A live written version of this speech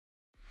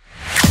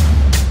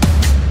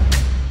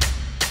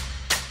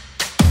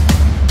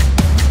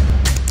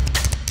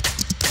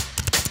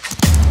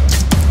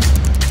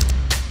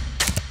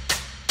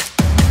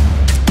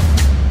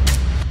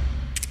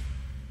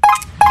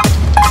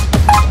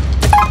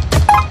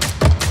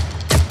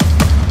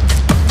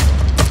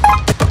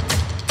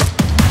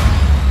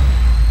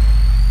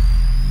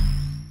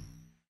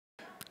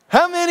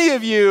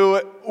of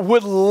you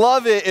would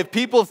love it if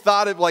people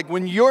thought of, like,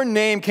 when your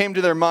name came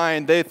to their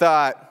mind, they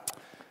thought,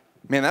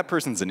 man, that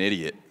person's an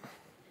idiot?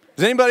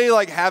 Does anybody,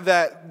 like, have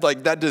that,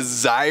 like, that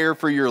desire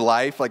for your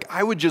life? Like,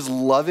 I would just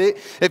love it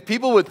if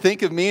people would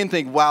think of me and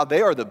think, wow,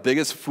 they are the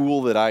biggest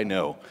fool that I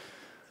know.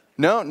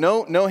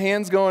 No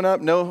hands going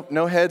up,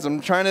 no heads. I'm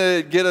trying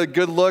to get a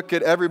good look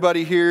at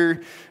everybody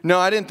here. No,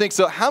 I didn't think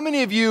so. How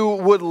many of you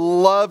would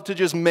love to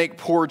just make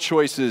poor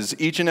choices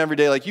each and every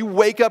day? Like, you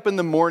wake up in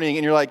the morning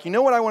and you're like, you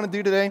know what I want to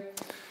do today?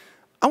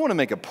 I want to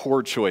make a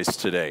poor choice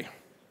today.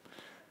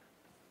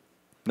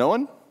 No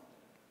one?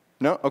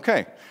 No?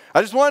 Okay.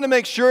 I just wanted to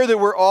make sure that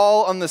we're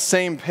all on the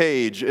same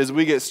page as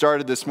we get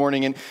started this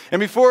morning. And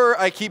before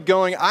I keep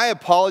going, I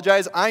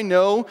apologize. I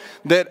know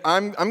that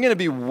I'm going to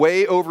be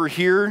way over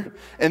here,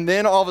 and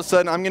then all of a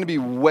sudden I'm going to be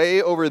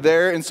way over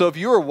there. And so if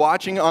you are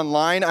watching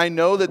online, I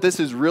know that this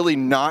is really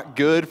not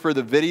good for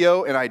the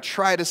video, and I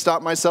try to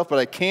stop myself, but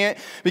I can't,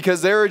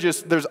 because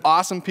there's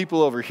awesome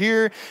people over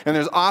here, and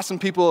there's awesome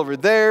people over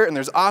there, and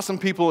there's awesome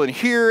people in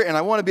here, and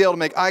I want to be able to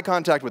make eye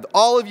contact with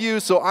all of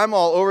you, so I'm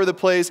all over the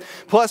place.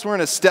 Plus, we're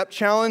in a step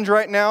challenge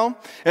right now,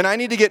 and I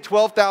need to get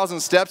 12,000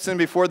 steps in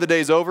before the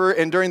day's over,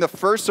 and during the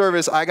first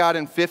service, I got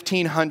in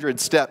 1,500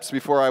 steps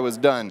before I was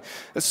done.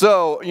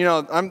 So,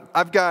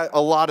 I've got a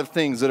lot of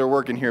things that are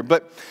working here,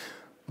 but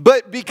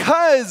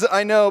because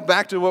I know,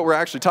 back to what we're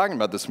actually talking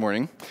about this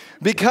morning,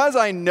 because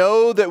I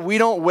know that we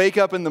don't wake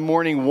up in the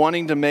morning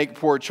wanting to make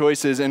poor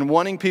choices and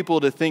wanting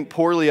people to think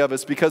poorly of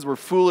us because we're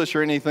foolish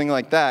or anything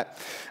like that,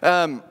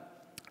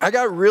 I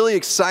got really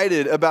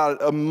excited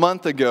about a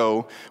month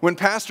ago when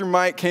Pastor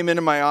Mike came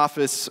into my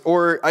office,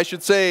 or I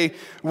should say,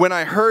 when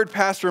I heard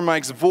Pastor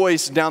Mike's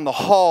voice down the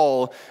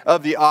hall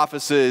of the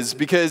offices,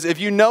 because if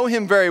you know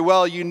him very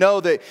well, you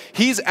know that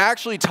he's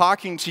actually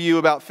talking to you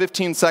about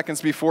 15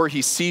 seconds before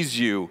he sees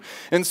you.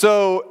 And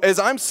so as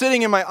I'm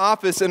sitting in my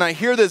office and I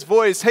hear this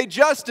voice, hey,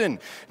 Justin,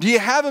 do you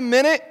have a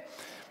minute?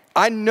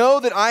 I know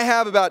that I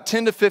have about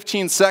 10 to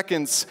 15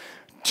 seconds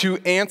to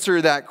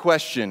answer that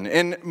question.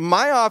 And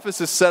my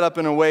office is set up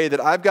in a way that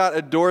I've got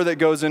a door that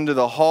goes into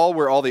the hall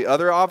where all the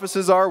other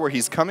offices are, where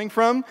he's coming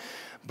from,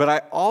 but I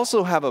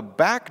also have a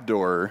back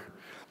door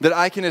that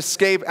I can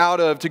escape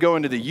out of to go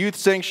into the youth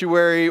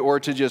sanctuary or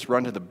to just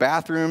run to the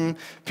bathroom.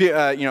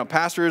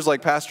 Pastors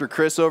like Pastor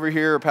Chris over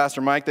here or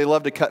Pastor Mike, they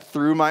love to cut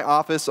through my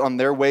office on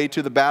their way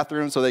to the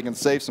bathroom so they can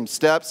save some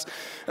steps.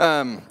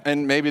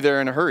 And maybe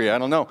they're in a hurry, I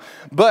don't know.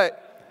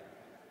 But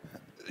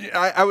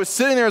I was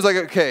sitting there, I was like,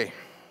 okay,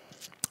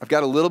 I've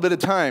got a little bit of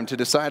time to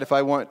decide if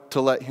I want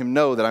to let him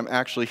know that I'm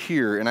actually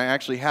here and I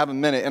actually have a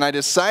minute. And I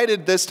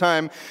decided this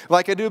time,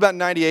 like I do about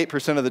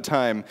 98% of the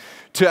time,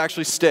 to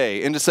actually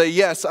stay and to say,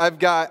 yes, I've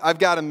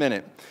got a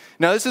minute.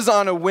 Now, this is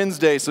on a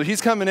Wednesday, so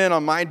he's coming in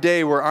on my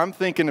day where I'm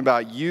thinking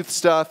about youth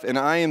stuff, and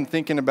I am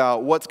thinking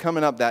about what's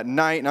coming up that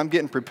night, and I'm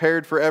getting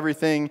prepared for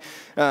everything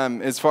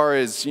as far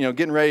as,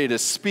 getting ready to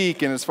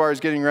speak, and as far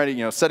as getting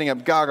ready, setting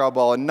up Gaga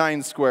Ball and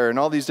 9 Square and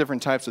all these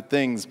different types of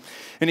things.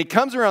 And he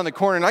comes around the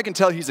corner, and I can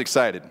tell he's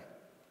excited.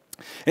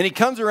 And he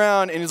comes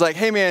around and he's like,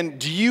 hey man,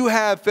 do you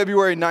have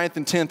February 9th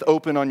and 10th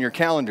open on your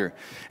calendar?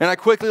 And I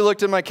quickly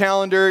looked at my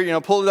calendar,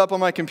 pulled it up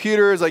on my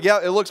computer. It's like, yeah,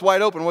 it looks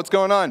wide open. What's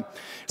going on?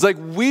 It's like,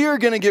 we are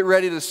going to get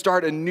ready to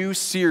start a new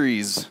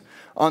series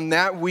on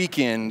that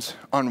weekend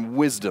on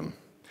wisdom.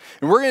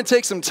 And we're going to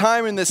take some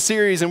time in this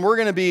series, and we're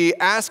going to be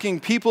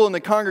asking people in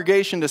the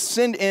congregation to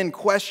send in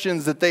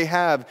questions that they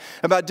have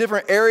about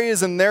different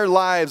areas in their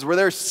lives where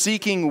they're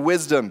seeking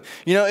wisdom.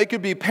 It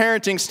could be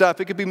parenting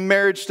stuff, it could be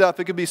marriage stuff,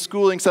 it could be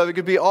schooling stuff, it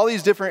could be all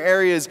these different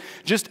areas,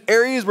 just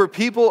areas where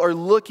people are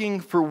looking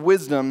for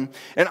wisdom.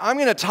 And I'm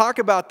going to talk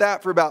about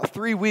that for about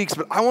 3 weeks,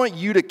 but I want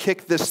you to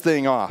kick this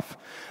thing off.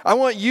 I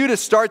want you to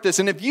start this.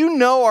 And if you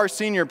know our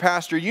senior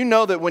pastor, you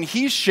know that when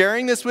he's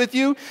sharing this with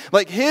you,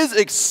 like, his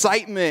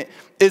excitement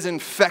is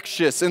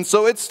infectious. And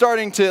so it's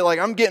starting to,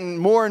 I'm getting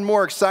more and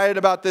more excited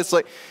about this.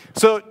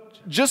 So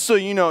just so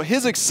you know,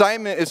 his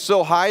excitement is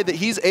so high that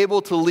he's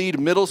able to lead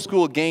middle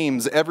school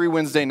games every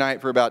Wednesday night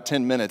for about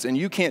 10 minutes. And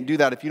you can't do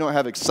that if you don't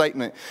have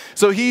excitement.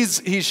 So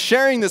he's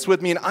sharing this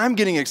with me, and I'm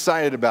getting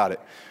excited about it.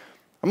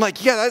 I'm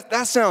like, yeah,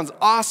 that sounds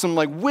awesome.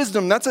 Like,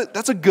 wisdom, that's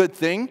a good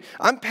thing.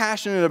 I'm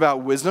passionate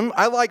about wisdom.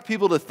 I like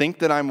people to think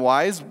that I'm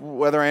wise,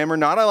 whether I am or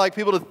not. I like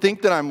people to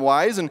think that I'm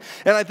wise. And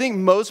I think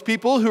most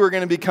people who are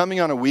going to be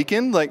coming on a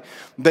weekend,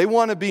 they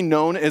want to be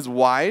known as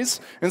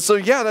wise. And so,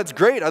 yeah, that's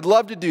great. I'd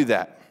love to do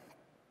that.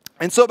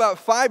 And so about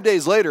 5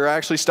 days later, I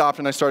actually stopped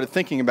and I started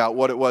thinking about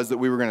what it was that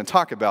we were going to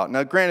talk about.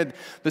 Now, granted,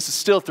 this is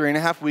still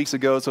 3.5 weeks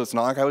ago, so it's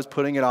not like I was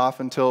putting it off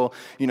until,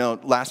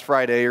 last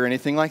Friday or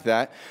anything like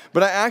that.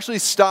 But I actually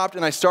stopped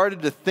and I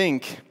started to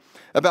think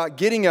about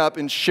getting up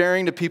and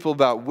sharing to people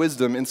about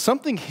wisdom, and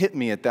something hit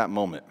me at that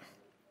moment.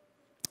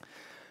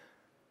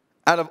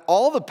 Out of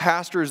all the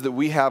pastors that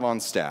we have on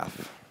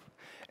staff,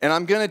 and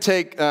I'm going to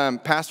take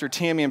Pastor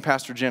Tammy and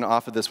Pastor Jen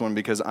off of this one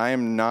because I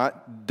am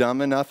not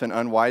dumb enough and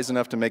unwise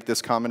enough to make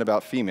this comment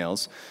about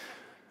females.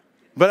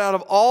 But out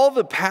of all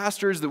the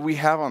pastors that we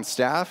have on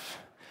staff,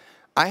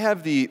 I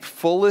have the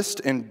fullest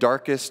and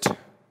darkest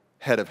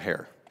head of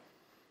hair.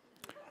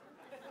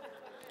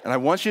 And I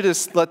want you to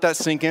let that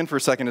sink in for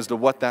a second as to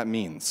what that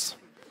means.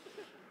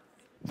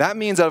 That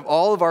means out of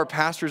all of our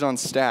pastors on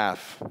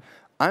staff,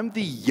 I'm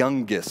the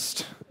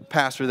youngest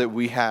pastor that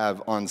we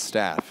have on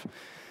staff.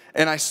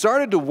 And I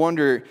started to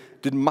wonder,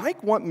 did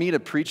Mike want me to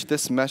preach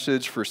this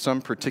message for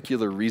some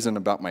particular reason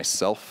about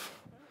myself?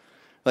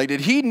 Like,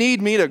 did he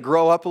need me to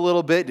grow up a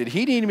little bit? Did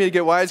he need me to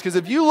get wise? Because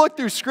if you look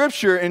through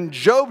Scripture in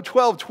Job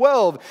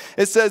 12:12,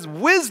 it says,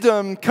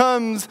 wisdom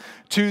comes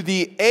to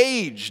the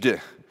aged.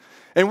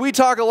 And we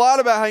talk a lot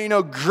about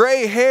how,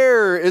 gray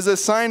hair is a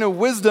sign of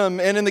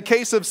wisdom. And in the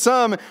case of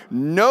some,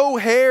 no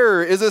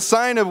hair is a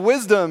sign of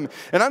wisdom.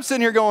 And I'm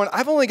sitting here going,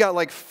 I've only got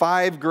like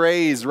 5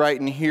 grays right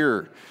in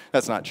here.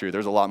 That's not true.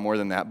 There's a lot more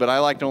than that. But I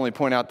like to only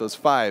point out those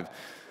 5.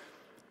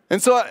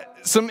 And so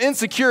some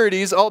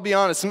insecurities, I'll be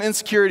honest, some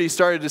insecurities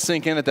started to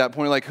sink in at that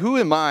point. Like, who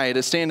am I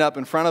to stand up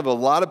in front of a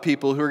lot of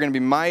people who are going to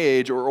be my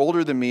age or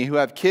older than me, who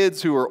have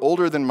kids who are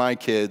older than my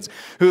kids,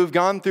 who have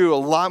gone through a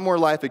lot more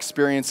life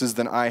experiences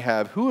than I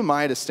have? Who am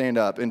I to stand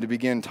up and to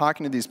begin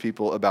talking to these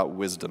people about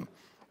wisdom?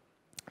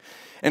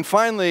 And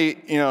finally,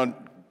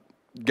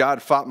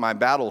 God fought my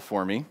battle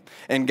for me,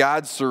 and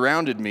God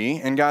surrounded me,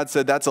 and God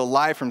said, that's a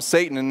lie from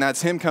Satan, and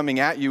that's him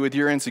coming at you with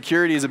your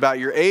insecurities about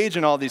your age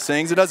and all these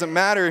things. It doesn't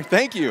matter.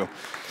 Thank you.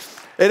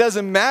 It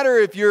doesn't matter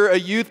if you're a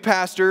youth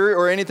pastor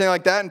or anything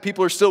like that, and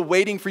people are still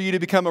waiting for you to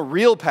become a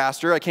real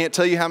pastor. I can't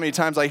tell you how many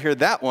times I hear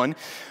that one.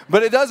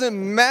 But it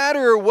doesn't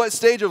matter what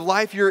stage of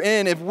life you're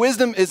in. If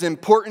wisdom is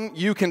important,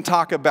 you can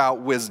talk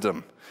about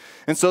wisdom.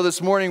 And so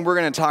this morning, we're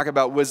going to talk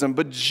about wisdom.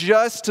 But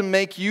just to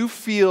make you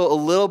feel a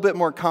little bit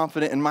more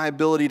confident in my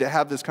ability to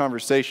have this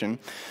conversation,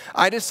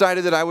 I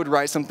decided that I would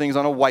write some things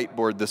on a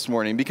whiteboard this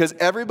morning, because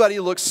everybody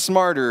looks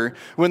smarter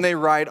when they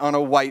write on a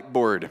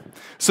whiteboard.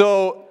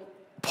 So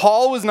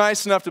Paul was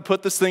nice enough to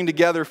put this thing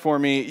together for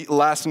me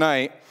last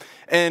night,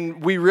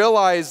 and we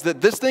realized that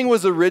this thing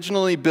was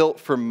originally built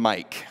for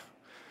Mike.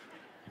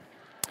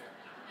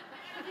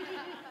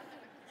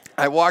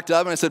 I walked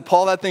up and I said,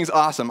 Paul, that thing's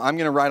awesome. I'm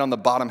going to write on the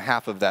bottom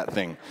half of that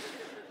thing.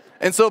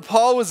 And so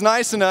Paul was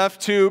nice enough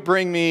to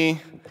bring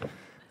me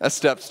a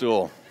step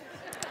stool.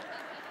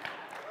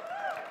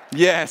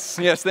 Yes,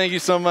 thank you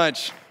so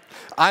much.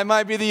 I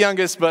might be the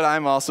youngest, but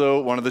I'm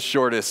also one of the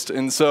shortest.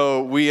 And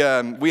so we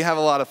have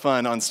a lot of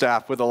fun on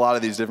staff with a lot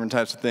of these different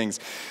types of things.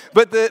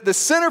 But the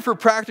Center for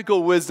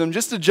Practical Wisdom,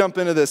 just to jump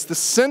into this, the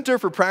Center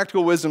for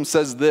Practical Wisdom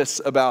says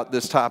this about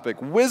this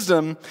topic.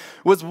 Wisdom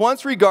was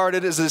once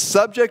regarded as a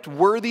subject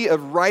worthy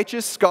of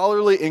righteous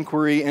scholarly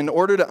inquiry in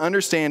order to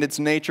understand its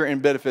nature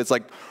and benefits.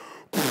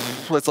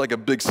 That's like a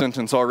big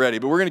sentence already,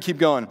 but we're going to keep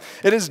going.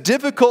 It is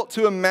difficult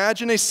to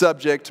imagine a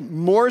subject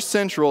more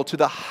central to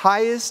the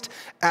highest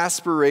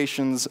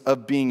aspirations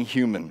of being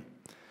human.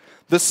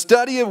 The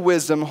study of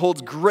wisdom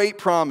holds great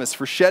promise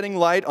for shedding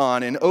light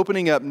on and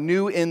opening up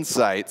new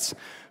insights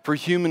for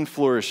human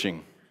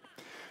flourishing.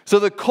 So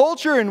the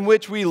culture in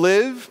which we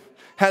live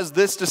has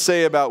this to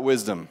say about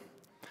wisdom.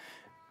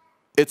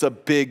 It's a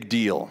big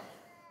deal.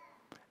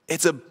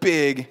 It's a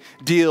big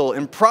deal.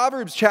 In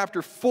Proverbs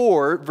chapter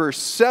 4, verse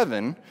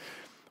 7,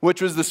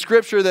 which was the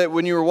scripture that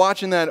when you were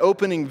watching that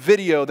opening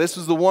video, this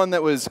was the one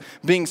that was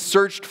being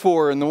searched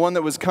for and the one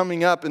that was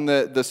coming up in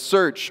the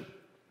search.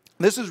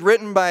 This is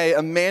written by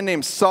a man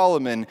named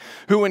Solomon,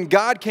 who when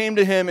God came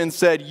to him and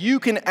said, you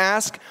can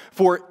ask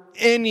for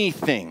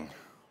anything,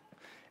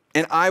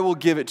 and I will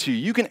give it to you.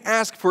 You can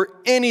ask for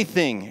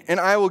anything, and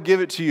I will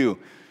give it to you.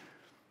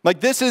 Like,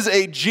 this is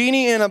a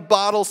genie in a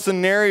bottle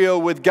scenario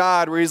with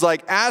God where he's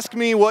like, ask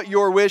me what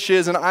your wish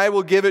is and I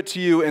will give it to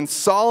you. And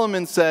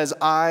Solomon says,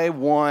 I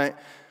want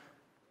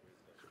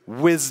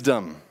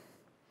wisdom.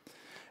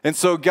 And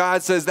so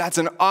God says, that's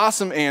an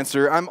awesome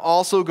answer. I'm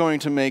also going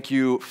to make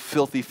you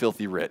filthy,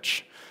 filthy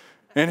rich.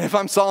 And if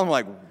I'm Solomon,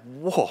 I'm like,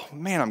 whoa,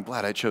 man, I'm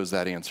glad I chose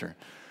that answer.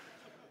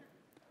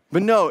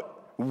 But no,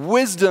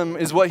 wisdom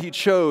is what he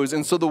chose.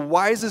 And so the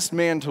wisest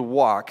man to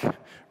walk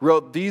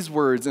wrote these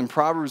words in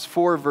Proverbs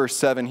 4, verse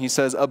 7. He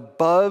says,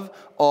 above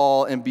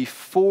all and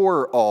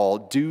before all,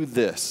 do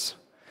this.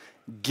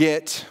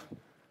 Get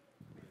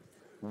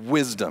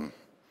wisdom.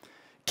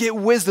 Get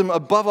wisdom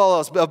above all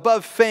else,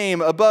 above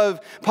fame, above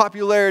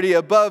popularity,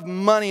 above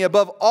money,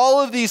 above all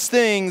of these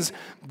things.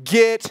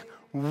 Get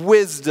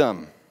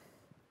wisdom.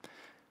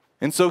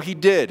 And so he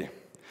did.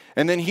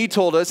 And then he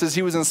told us, as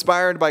he was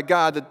inspired by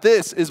God, that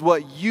this is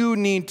what you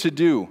need to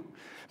do.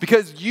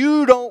 Because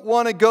you don't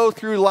want to go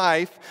through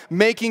life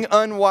making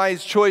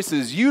unwise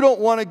choices. You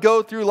don't want to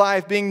go through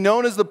life being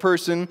known as the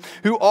person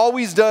who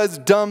always does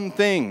dumb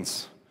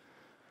things.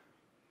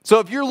 So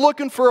if you're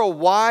looking for a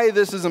why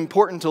this is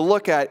important to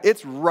look at,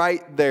 it's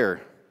right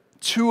there.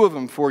 2 of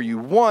them for you.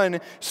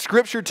 1,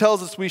 Scripture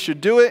tells us we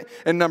should do it.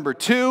 And number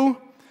 2,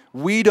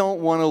 we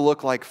don't want to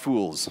look like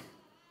fools.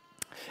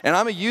 And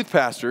I'm a youth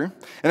pastor,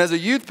 and as a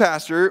youth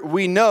pastor,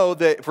 we know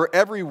that for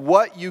every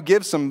what you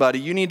give somebody,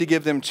 you need to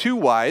give them 2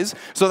 whys.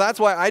 So that's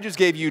why I just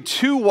gave you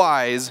 2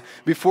 whys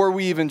before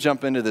we even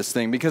jump into this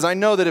thing. Because I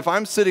know that if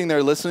I'm sitting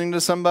there listening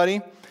to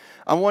somebody,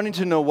 I'm wanting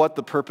to know what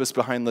the purpose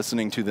behind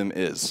listening to them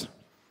is.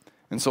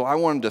 And so I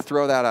wanted to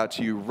throw that out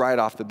to you right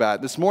off the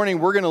bat. This morning,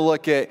 we're going to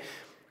look at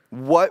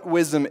what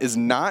wisdom is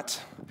not.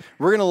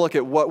 We're going to look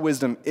at what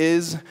wisdom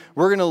is.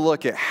 We're going to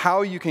look at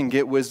how you can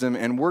get wisdom,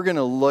 and we're going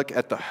to look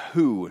at the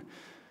who,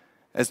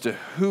 as to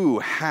who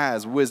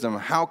has wisdom.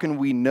 How can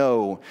we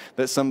know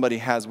that somebody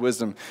has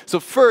wisdom? So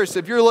first,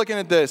 if you're looking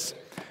at this,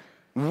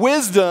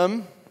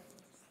 wisdom,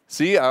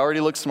 see, I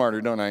already look smarter,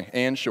 don't I?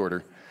 And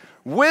shorter.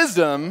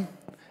 Wisdom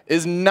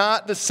is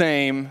not the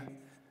same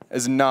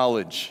as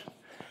knowledge.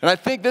 And I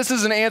think this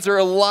is an answer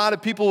a lot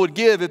of people would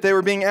give if they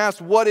were being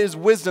asked, what is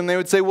wisdom? They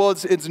would say, well,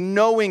 it's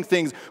knowing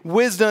things.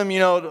 Wisdom,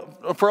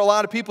 for a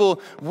lot of people,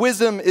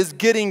 wisdom is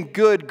getting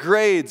good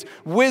grades.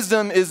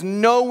 Wisdom is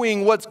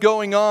knowing what's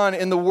going on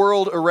in the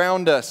world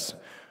around us.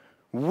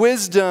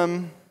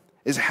 Wisdom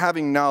is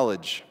having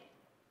knowledge.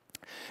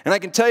 And I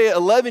can tell you,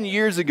 11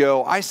 years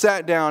ago, I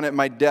sat down at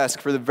my desk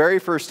for the very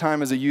first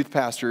time as a youth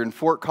pastor in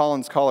Fort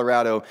Collins,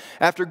 Colorado,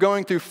 after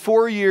going through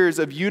 4 years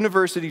of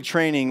university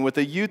training with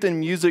a youth and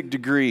music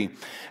degree.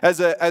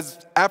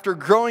 After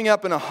growing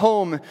up in a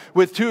home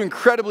with two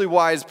incredibly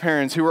wise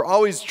parents who were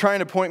always trying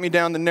to point me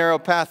down the narrow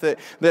path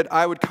that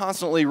I would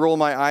constantly roll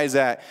my eyes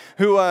at,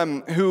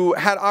 who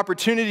had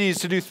opportunities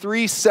to do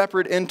 3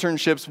 separate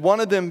internships,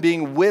 one of them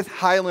being with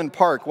Highland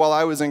Park while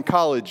I was in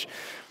college.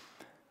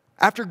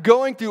 After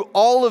going through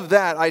all of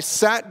that, I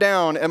sat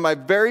down at my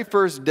very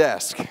first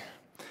desk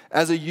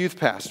as a youth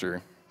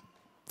pastor,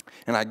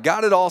 and I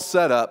got it all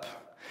set up,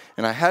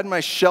 and I had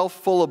my shelf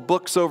full of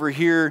books over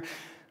here,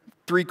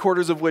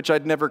 3/4 of which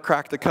I'd never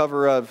cracked the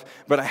cover of,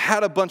 but I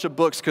had a bunch of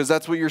books because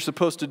that's what you're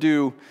supposed to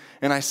do,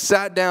 and I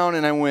sat down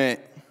and I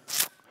went,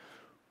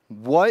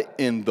 what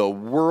in the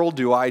world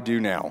do I do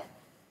now?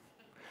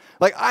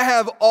 Like, I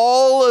have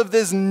all of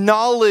this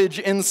knowledge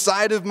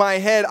inside of my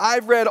head.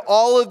 I've read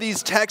all of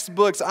these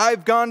textbooks.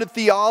 I've gone to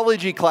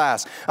theology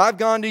class. I've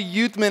gone to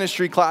youth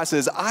ministry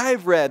classes.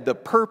 I've read the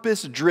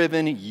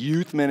purpose-driven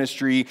youth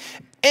ministry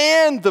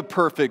and the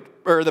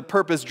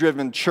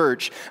purpose-driven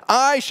church.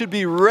 I should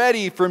be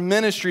ready for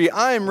ministry.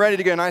 I am ready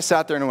to go. And I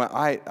sat there and went,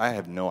 I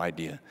have no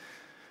idea.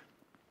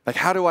 Like,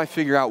 how do I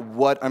figure out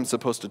what I'm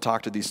supposed to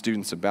talk to these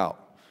students about?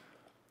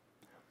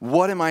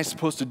 What am I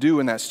supposed to do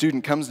when that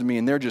student comes to me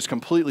and they're just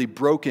completely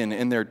broken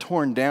and they're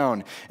torn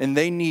down and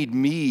they need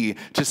me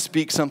to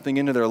speak something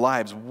into their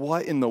lives?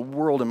 What in the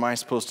world am I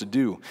supposed to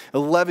do?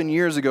 11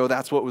 years ago,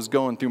 that's what was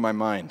going through my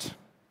mind.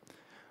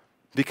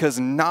 Because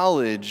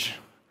knowledge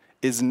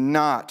is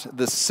not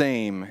the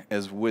same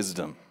as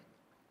wisdom.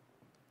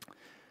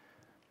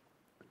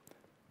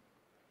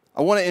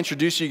 I want to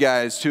introduce you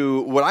guys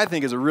to what I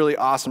think is a really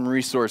awesome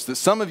resource that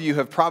some of you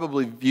have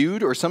probably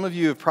viewed or some of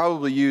you have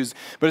probably used,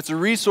 but it's a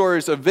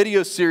resource, a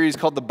video series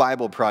called The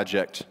Bible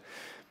Project.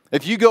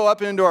 If you go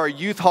up into our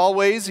youth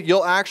hallways,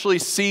 you'll actually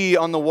see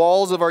on the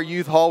walls of our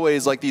youth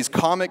hallways like these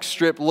comic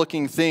strip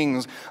looking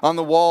things on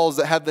the walls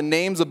that have the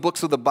names of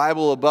books of the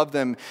Bible above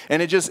them.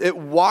 And it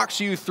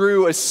walks you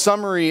through a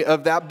summary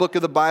of that book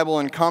of the Bible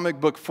in comic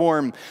book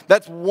form.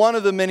 That's one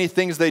of the many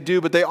things they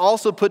do, but they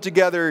also put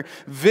together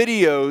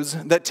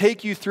videos that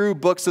take you through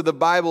books of the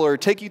Bible or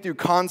take you through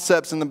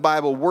concepts in the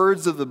Bible,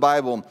 words of the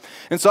Bible.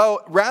 And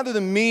so rather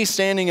than me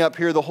standing up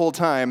here the whole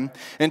time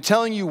and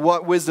telling you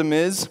what wisdom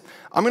is,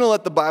 I'm going to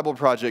let the Bible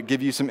Project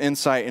give you some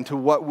insight into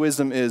what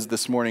wisdom is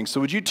this morning.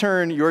 So would you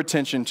turn your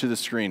attention to the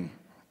screen?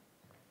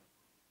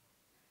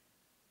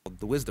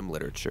 The wisdom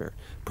literature,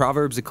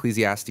 Proverbs,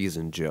 Ecclesiastes,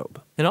 and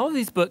Job. And all of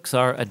these books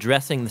are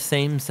addressing the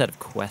same set of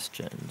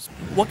questions.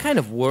 What kind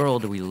of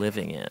world are we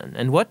living in?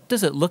 And what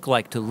does it look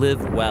like to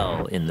live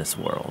well in this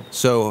world?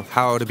 So,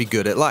 how to be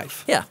good at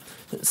life. Yeah.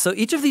 So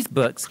each of these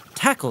books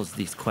tackles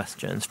these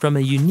questions from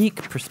a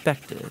unique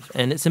perspective.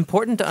 And it's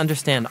important to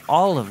understand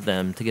all of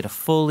them to get a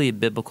fully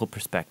biblical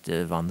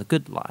perspective on the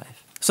good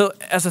life. So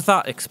as a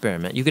thought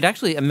experiment, you could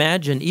actually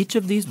imagine each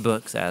of these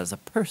books as a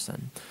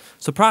person.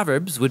 So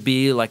Proverbs would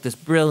be like this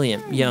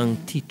brilliant young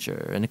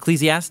teacher, and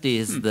Ecclesiastes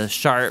is the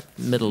sharp,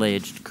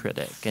 middle-aged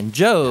critic, and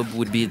Job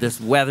would be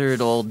this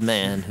weathered old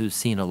man who's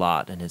seen a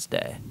lot in his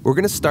day. We're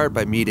going to start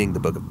by meeting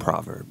the book of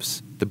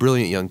Proverbs, the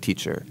brilliant young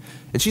teacher.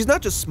 And she's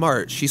not just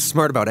smart, she's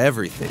smart about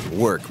everything: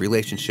 work,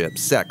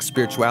 relationships, sex,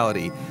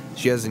 spirituality.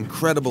 She has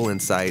incredible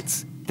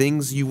insights,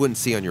 things you wouldn't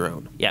see on your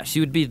own. Yeah, she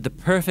would be the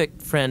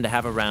perfect friend to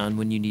have around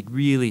when you need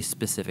really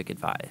specific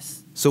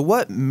advice. So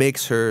what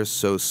makes her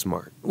so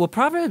smart? Well,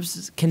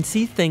 Proverbs can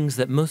see things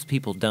that most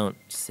people don't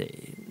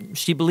see.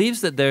 She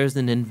believes that there's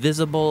an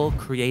invisible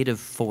creative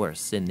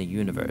force in the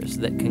universe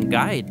that can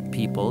guide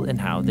people in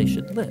how they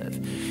should live.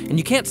 And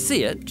you can't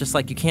see it, just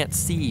like you can't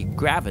see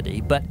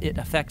gravity, but it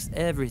affects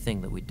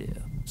everything that we do.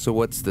 So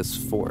what's this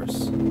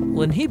force?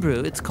 Well, in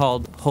Hebrew, it's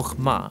called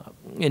chokhmah,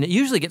 and it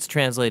usually gets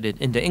translated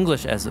into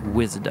English as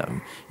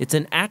wisdom. It's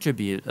an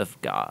attribute of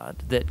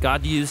God that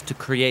God used to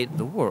create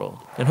the world.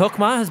 And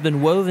chokhmah has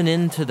been woven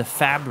into the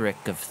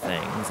fabric of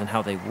things and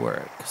how they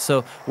work.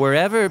 So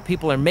wherever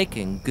people are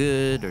making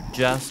good or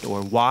just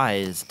or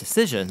wise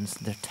decisions,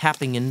 they're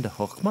tapping into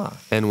chokhmah.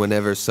 And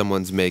whenever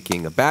someone's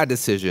making a bad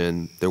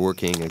decision, they're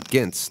working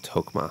against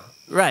chokhmah.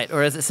 Right,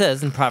 or as it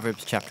says in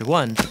Proverbs chapter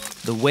 1,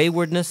 the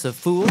waywardness of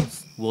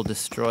fools will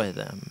destroy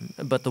them,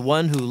 but the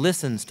one who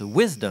listens to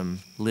wisdom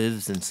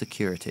lives in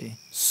security.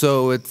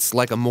 So it's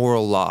like a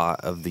moral law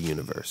of the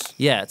universe.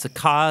 Yeah, it's a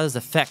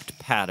cause-effect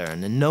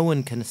pattern, and no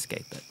one can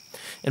escape it.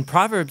 And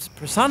Proverbs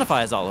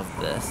personifies all of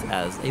this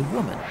as a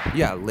woman.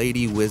 Yeah,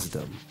 Lady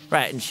Wisdom.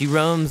 Right, and she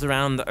roams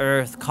around the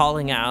earth,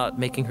 calling out,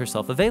 making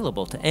herself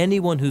available to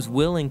anyone who's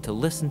willing to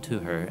listen to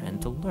her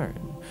and to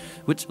learn.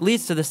 Which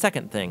leads to the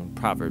second thing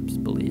Proverbs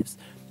believes,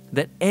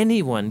 that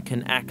anyone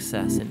can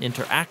access and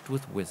interact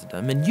with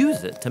wisdom and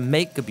use it to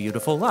make a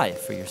beautiful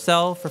life for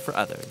yourself or for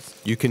others.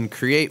 You can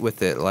create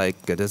with it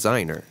like a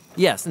designer.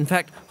 Yes, in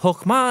fact,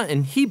 chokhmah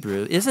in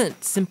Hebrew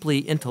isn't simply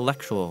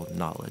intellectual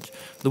knowledge.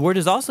 The word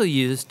is also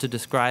used to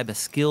describe a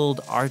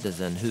skilled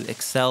artisan who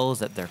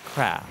excels at their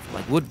craft,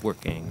 like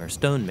woodworking or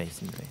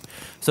stonemasonry.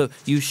 So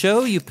you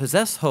show you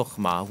possess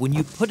chokhmah when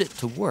you put it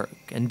to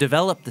work and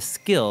develop the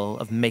skill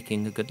of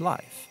making a good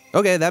life.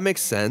 Okay, that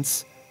makes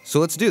sense. So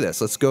let's do this.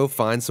 Let's go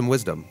find some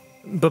wisdom.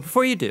 But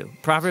before you do,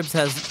 Proverbs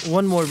has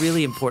one more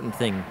really important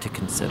thing to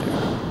consider.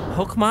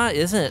 Chokhmah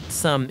isn't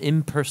some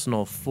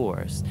impersonal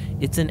force.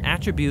 It's an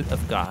attribute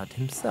of God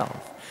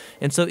himself.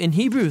 And so in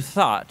Hebrew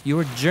thought,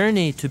 your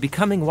journey to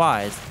becoming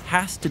wise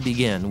has to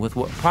begin with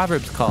what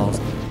Proverbs calls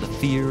the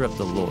fear of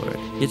the Lord.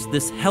 It's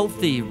this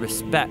healthy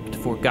respect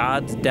for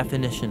God's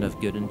definition of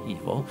good and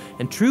evil.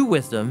 And true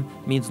wisdom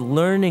means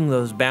learning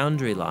those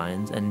boundary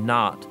lines and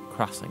not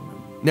crossing them.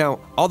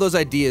 Now, all those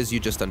ideas you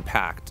just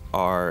unpacked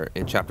are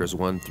in chapters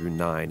 1 through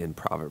 9 in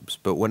Proverbs.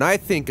 But when I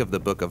think of the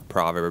book of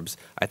Proverbs,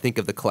 I think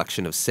of the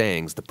collection of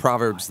sayings, the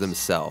Proverbs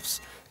themselves.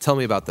 Tell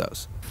me about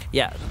those.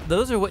 Yeah,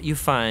 those are what you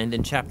find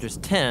in chapters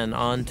 10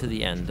 on to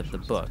the end of the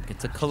book.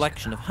 It's a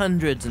collection of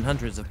hundreds and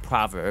hundreds of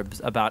proverbs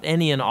about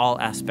any and all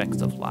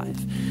aspects of life.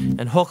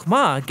 And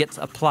chokhmah gets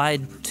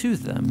applied to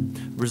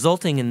them,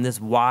 resulting in this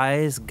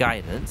wise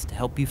guidance to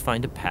help you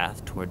find a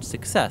path towards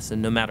success,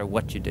 and no matter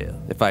what you do.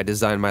 If I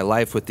design my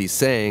life with these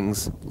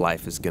sayings,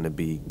 life is going to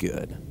be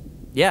good.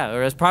 Yeah,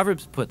 or as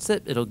Proverbs puts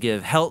it, it'll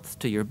give health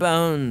to your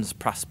bones,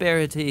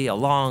 prosperity, a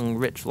long,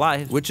 rich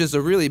life. Which is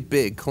a really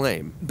big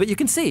claim. But you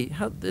can see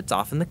how it's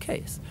often the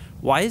case.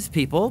 Wise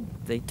people,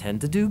 they tend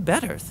to do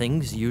better.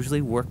 Things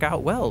usually work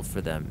out well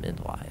for them in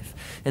life.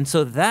 And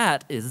so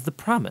that is the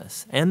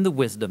promise and the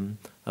wisdom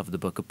of the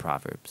book of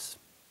Proverbs.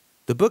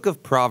 The book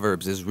of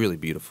Proverbs is really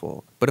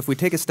beautiful. But if we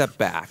take a step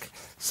back,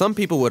 some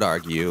people would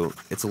argue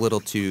it's a little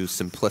too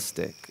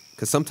simplistic.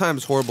 Because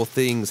sometimes horrible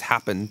things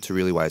happen to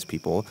really wise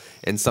people,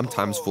 and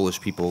sometimes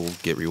foolish people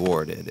get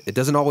rewarded. It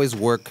doesn't always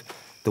work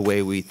the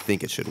way we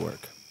think it should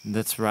work.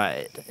 That's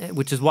right,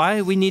 which is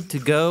why we need to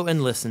go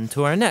and listen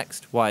to our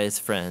next wise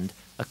friend,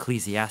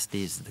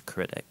 Ecclesiastes the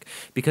critic,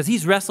 because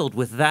he's wrestled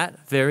with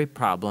that very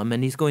problem,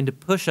 and he's going to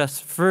push us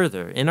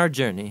further in our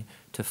journey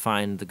to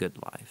find the good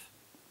life.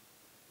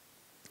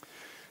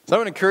 So I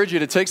would encourage you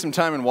to take some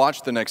time and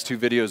watch the next two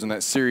videos in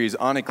that series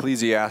on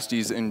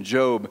Ecclesiastes and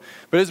Job.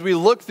 But as we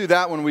look through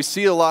that one, we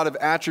see a lot of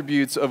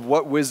attributes of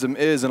what wisdom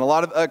is and a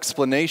lot of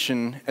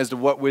explanation as to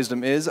what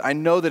wisdom is. I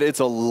know that it's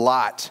a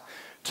lot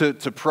to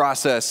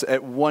process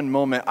at one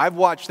moment. I've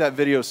watched that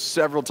video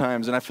several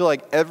times, and I feel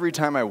like every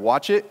time I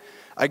watch it,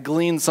 I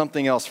glean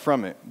something else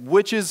from it,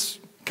 which is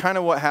kind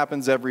of what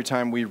happens every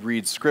time we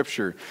read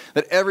Scripture.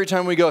 That every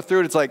time we go through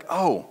it, it's like,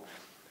 oh,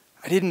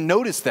 I didn't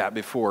notice that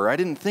before. I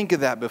didn't think of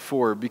that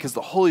before, because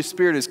the Holy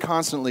Spirit is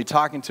constantly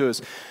talking to us.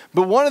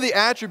 But one of the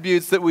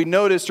attributes that we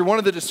noticed, or one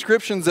of the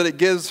descriptions that it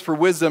gives for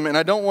wisdom, and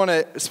I don't want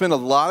to spend a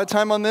lot of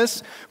time on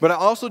this, but I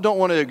also don't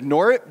want to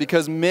ignore it,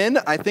 because men,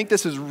 I think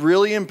this is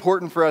really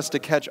important for us to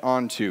catch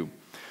on to.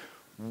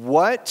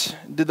 What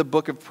did the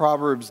book of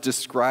Proverbs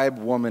describe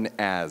woman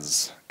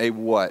as? A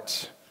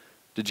what?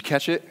 Did you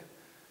catch it?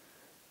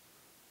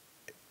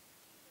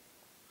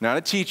 Not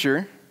a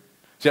teacher.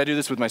 See, I do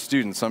this with my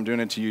students, so I'm doing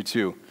it to you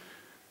too.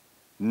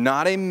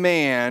 Not a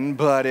man,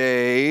 but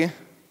a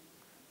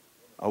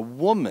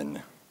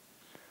woman.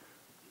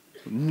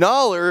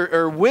 Knowledge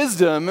or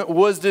wisdom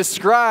was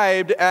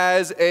described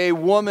as a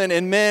woman.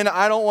 And men,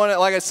 I don't want to,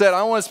 like I said, I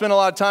don't want to spend a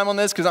lot of time on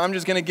this because I'm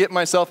just going to get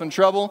myself in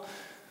trouble.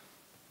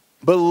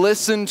 But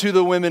listen to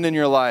the women in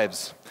your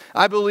lives.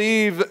 I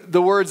believe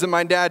the words that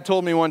my dad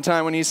told me one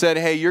time when he said,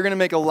 hey, you're going to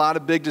make a lot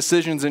of big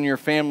decisions in your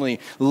family.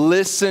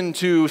 Listen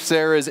to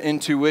Sarah's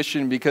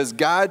intuition, because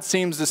God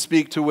seems to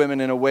speak to women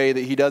in a way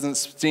that he doesn't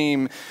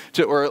seem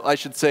to, or I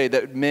should say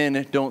that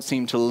men don't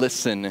seem to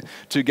listen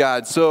to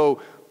God.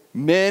 So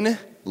men,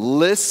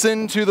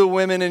 listen to the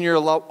women in your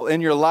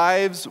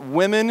lives.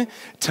 Women,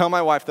 tell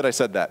my wife that I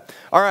said that.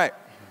 All right.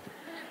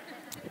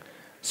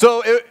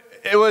 So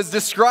it was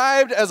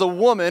described as a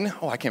woman.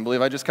 Oh, I can't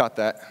believe I just caught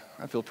that.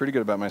 I feel pretty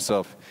good about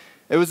myself.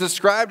 It was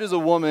described as a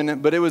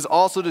woman, but it was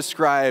also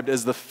described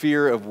as the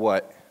fear of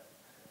what?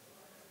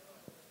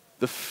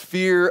 The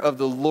fear of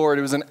the Lord.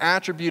 It was an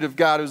attribute of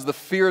God. It was the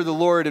fear of the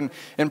Lord. And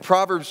in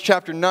Proverbs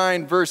chapter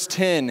 9, verse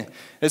 10,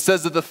 it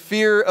says that the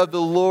fear of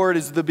the Lord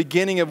is the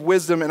beginning of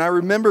wisdom. And I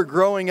remember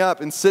growing up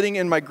and sitting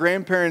in my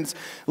grandparents'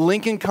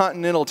 Lincoln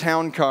Continental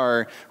town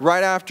car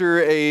right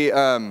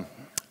after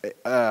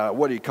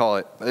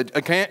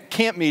a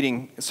camp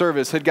meeting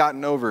service had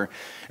gotten over.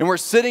 And we're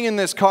sitting in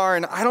this car,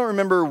 and I don't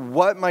remember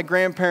what my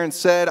grandparents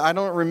said. I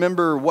don't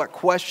remember what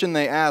question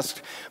they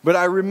asked. But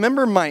I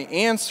remember my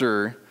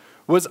answer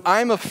was,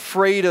 I'm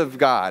afraid of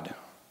God.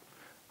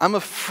 I'm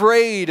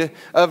afraid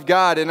of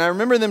God. And I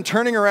remember them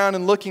turning around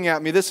and looking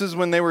at me. This is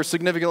when they were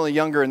significantly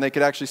younger and they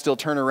could actually still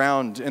turn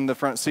around in the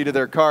front seat of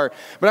their car.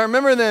 But I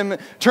remember them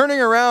turning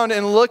around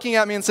and looking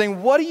at me and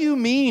saying, what do you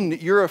mean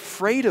you're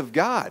afraid of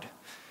God?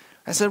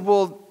 I said,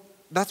 well,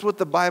 that's what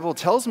the Bible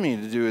tells me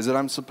to do, is that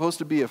I'm supposed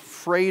to be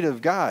afraid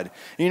of God.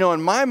 You know,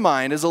 in my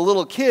mind, as a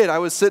little kid, I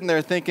was sitting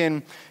there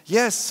thinking,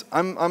 yes,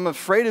 I'm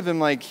afraid of him,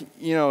 like,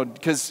 you know,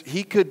 because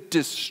he could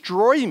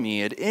destroy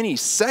me at any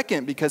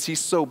second because he's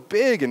so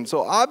big, and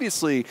so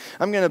obviously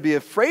I'm going to be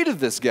afraid of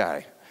this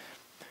guy.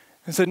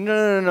 I said,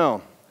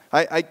 no.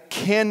 I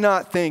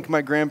cannot thank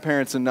my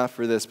grandparents enough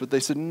for this, but they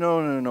said,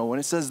 no. When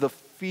it says the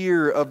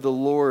fear of the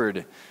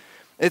Lord,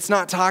 it's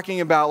not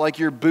talking about like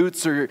your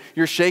boots or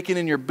you're shaking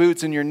in your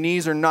boots and your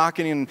knees are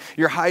knocking and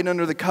you're hiding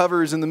under the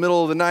covers in the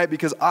middle of the night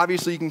because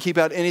obviously you can keep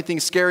out anything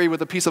scary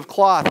with a piece of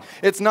cloth.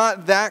 It's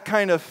not that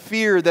kind of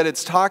fear that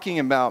it's talking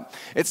about.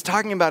 It's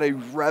talking about a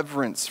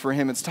reverence for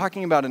him. It's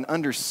talking about an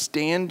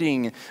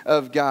understanding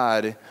of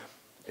God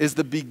is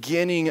the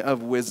beginning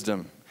of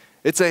wisdom.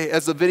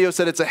 As the video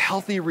said, it's a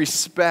healthy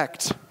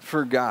respect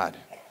for God.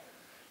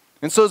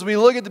 And so as we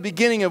look at the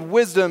beginning of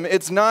wisdom,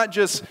 it's not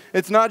just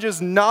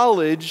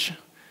knowledge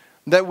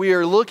that we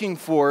are looking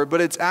for,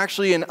 but it's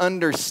actually an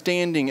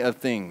understanding of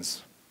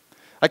things.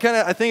 I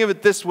think of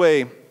it this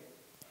way.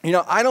 You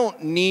know, I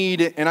don't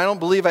need, and I don't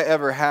believe I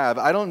ever have,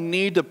 I don't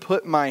need to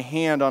put my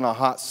hand on a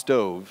hot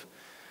stove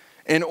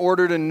in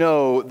order to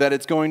know that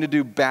it's going to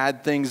do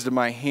bad things to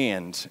my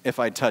hand if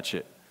I touch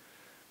it.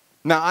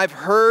 Now, I've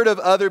heard of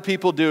other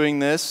people doing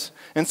this,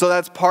 and so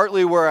that's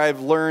partly where I've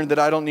learned that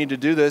I don't need to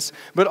do this.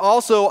 But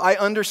also, I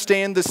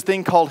understand this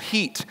thing called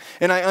heat,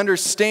 and I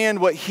understand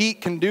what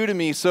heat can do to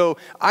me, so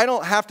I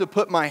don't have to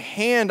put my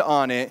hand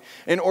on it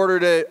in order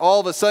to all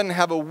of a sudden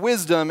have a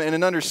wisdom and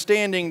an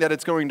understanding that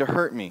it's going to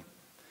hurt me.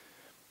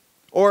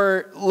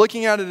 Or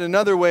looking at it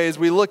another way, as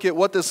we look at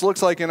what this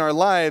looks like in our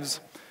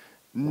lives,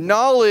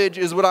 knowledge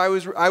is what I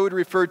would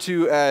refer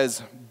to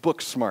as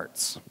book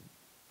smarts.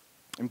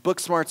 And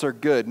book smarts are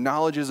good.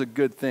 Knowledge is a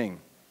good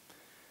thing.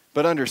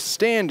 But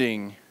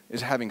understanding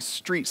is having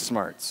street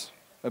smarts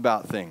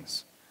about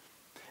things.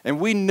 And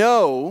we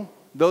know,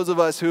 those of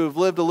us who have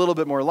lived a little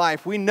bit more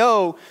life, we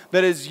know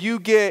that as you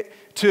get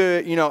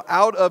to,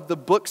 out of the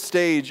book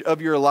stage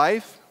of your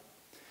life,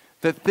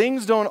 that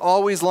things don't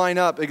always line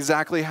up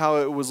exactly how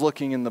it was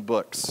looking in the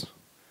books.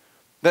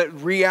 That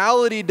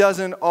reality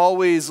doesn't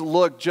always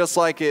look just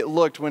like it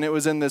looked when it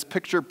was in this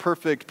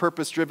picture-perfect,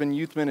 purpose-driven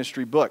youth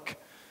ministry book.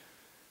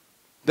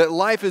 That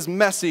life is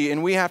messy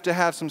and we have to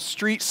have some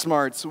street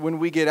smarts when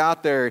we get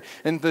out there.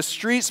 And the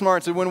street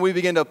smarts are when we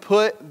begin to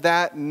put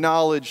that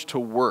knowledge to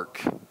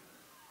work.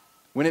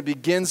 When it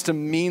begins to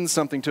mean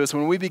something to us.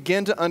 When we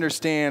begin to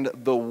understand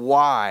the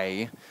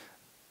why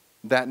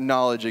that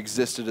knowledge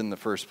existed in the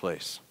first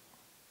place.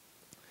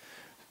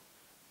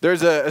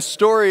 There's a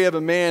story of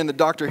a man that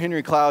Dr.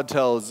 Henry Cloud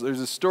tells. There's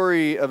a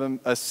story of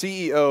a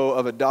CEO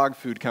of a dog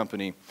food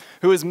company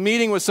who was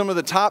meeting with some of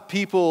the top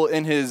people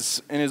in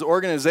his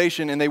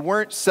organization, and they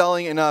weren't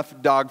selling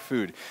enough dog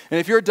food. And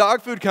if you're a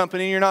dog food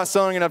company and you're not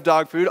selling enough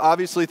dog food,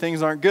 obviously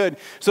things aren't good.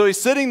 So he's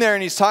sitting there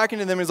and he's talking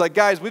to them. He's like,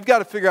 guys, we've got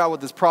to figure out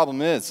what this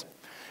problem is.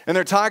 And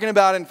they're talking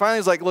about it, and finally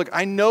he's like, look,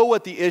 I know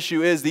what the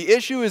issue is. The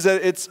issue is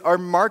that it's our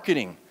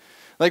marketing.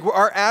 Like,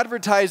 our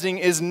advertising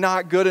is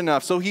not good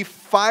enough. So he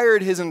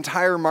fired his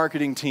entire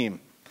marketing team.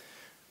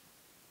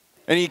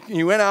 And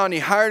he went out and he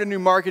hired a new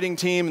marketing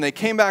team, and they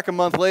came back a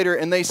month later,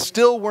 and they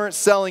still weren't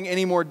selling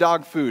any more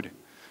dog food.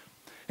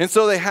 And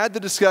so they had the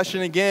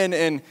discussion again,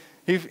 and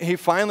he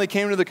finally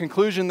came to the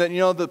conclusion that,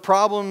 the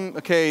problem,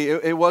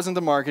 it wasn't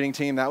the marketing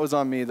team, that was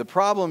on me. The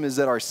problem is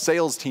that our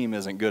sales team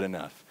isn't good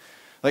enough.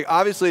 Like,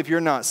 obviously, if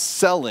you're not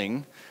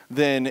selling,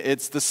 then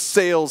it's the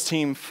sales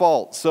team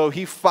fault. So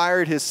he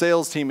fired his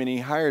sales team and he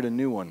hired a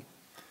new one.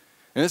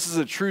 And this is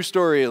a true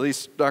story, at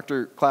least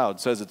Dr. Cloud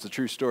says it's a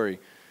true story.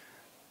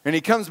 And he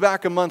comes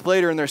back a month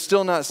later and they're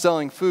still not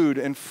selling food.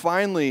 And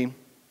finally,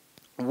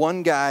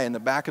 one guy in the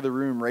back of the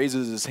room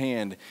raises his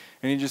hand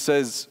and he just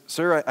says,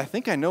 sir, I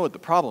think I know what the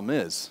problem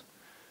is.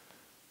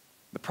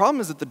 The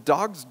problem is that the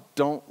dogs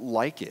don't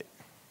like it.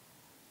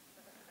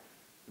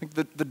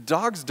 The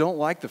dogs don't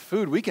like the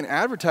food. We can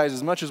advertise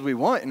as much as we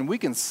want and we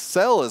can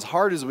sell as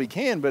hard as we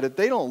can, but if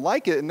they don't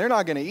like it and they're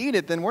not going to eat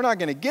it, then we're not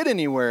going to get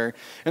anywhere.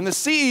 And the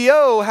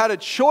CEO had a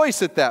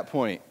choice at that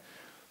point.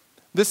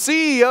 The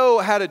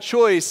CEO had a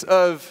choice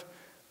of,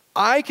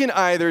 I can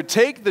either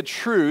take the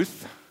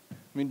truth.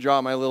 Let me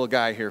draw my little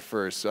guy here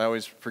first. I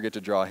always forget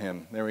to draw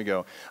him. There we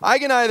go. I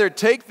can either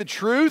take the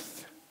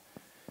truth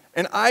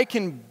and I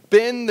can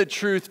bend the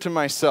truth to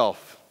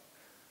myself.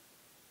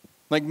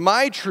 Like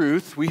my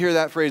truth, we hear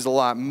that phrase a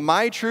lot.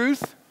 My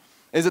truth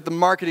is that the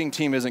marketing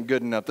team isn't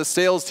good enough. The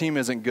sales team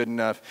isn't good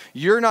enough.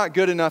 You're not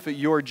good enough at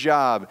your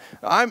job.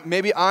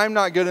 Maybe I'm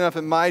not good enough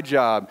at my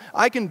job.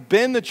 I can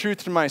bend the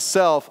truth to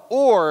myself,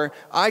 or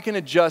I can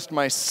adjust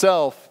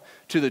myself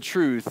to the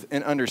truth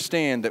and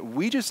understand that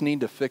we just need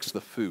to fix the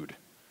food.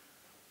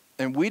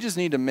 And we just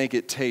need to make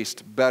it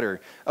taste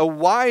better. A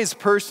wise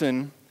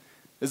person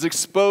is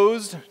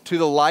exposed to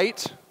the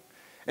light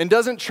and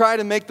doesn't try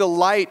to make the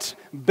light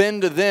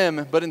bend to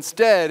them, but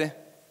instead,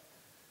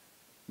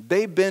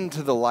 they bend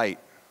to the light.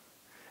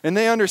 And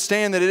they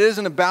understand that it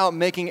isn't about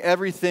making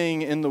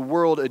everything in the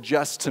world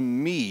adjust to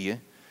me.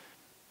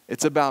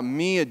 It's about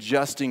me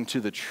adjusting to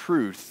the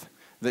truth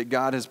that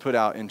God has put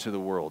out into the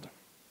world.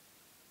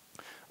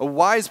 A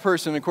wise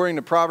person, according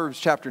to Proverbs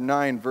chapter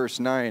 9, verse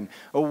 9,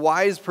 a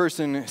wise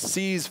person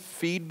sees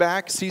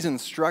feedback, sees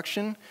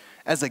instruction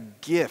as a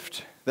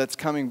gift that's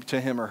coming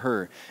to him or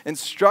her.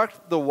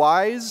 Instruct the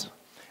wise,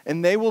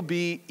 and they will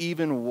be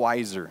even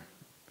wiser.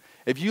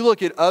 If you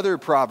look at other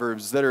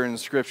proverbs that are in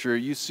Scripture,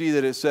 you see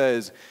that it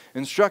says,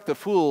 instruct the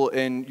fool,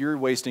 and you're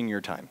wasting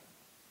your time.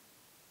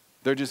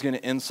 They're just going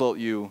to insult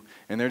you,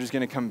 and they're just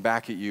going to come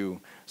back at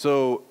you.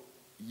 So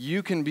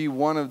you can be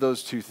one of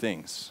those two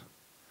things.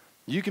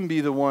 You can be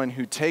the one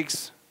who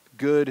takes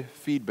good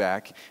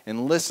feedback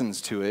and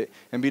listens to it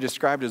and be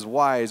described as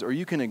wise, or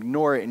you can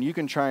ignore it and you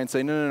can try and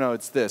say, no,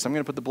 it's this. I'm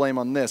going to put the blame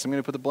on this. I'm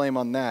going to put the blame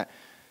on that.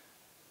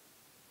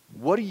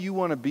 What do you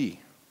want to be?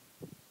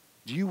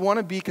 Do you want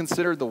to be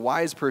considered the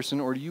wise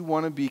person, or do you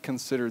want to be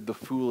considered the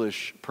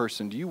foolish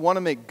person? Do you want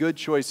to make good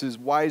choices,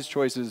 wise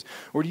choices,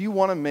 or do you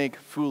want to make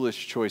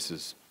foolish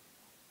choices?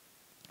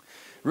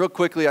 Real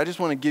quickly, I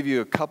just want to give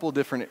you a couple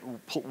different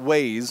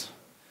ways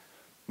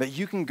that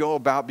you can go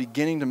about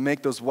beginning to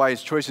make those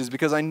wise choices,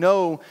 because I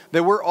know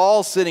that we're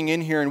all sitting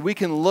in here and we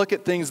can look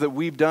at things that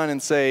we've done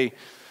and say,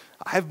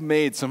 I've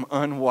made some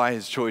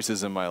unwise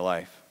choices in my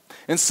life.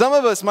 And some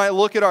of us might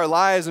look at our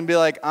lives and be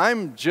like,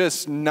 I'm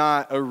just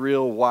not a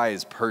real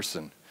wise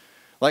person.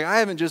 Like, I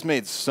haven't just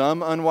made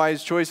some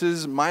unwise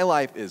choices. My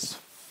life is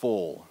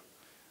full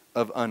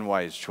of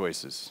unwise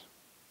choices.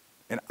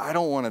 And I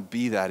don't want to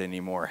be that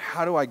anymore.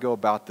 How do I go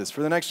about this?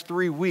 For the next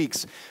 3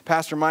 weeks,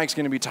 Pastor Mike's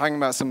going to be talking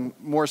about some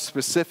more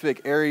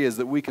specific areas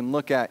that we can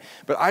look at.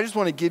 But I just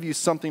want to give you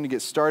something to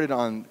get started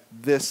on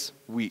this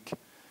week.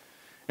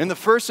 And the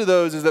first of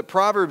those is that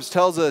Proverbs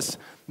tells us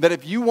that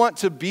if you want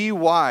to be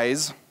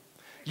wise,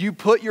 you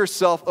put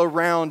yourself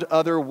around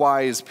other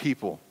wise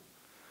people.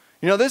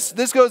 You know,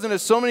 this goes into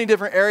so many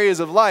different areas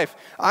of life.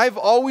 I've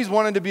always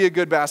wanted to be a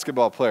good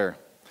basketball player.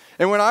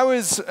 And when I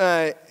was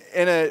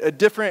in a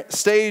different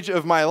stage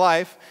of my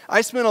life, I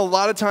spent a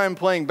lot of time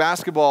playing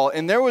basketball,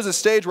 and there was a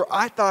stage where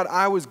I thought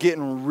I was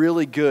getting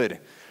really good.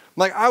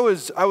 Like, I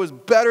was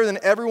better than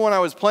everyone I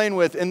was playing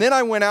with, and then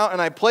I went out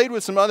and I played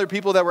with some other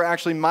people that were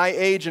actually my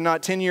age and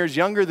not 10 years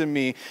younger than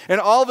me,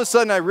 and all of a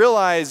sudden I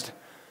realized,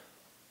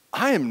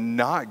 I am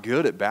not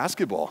good at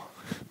basketball.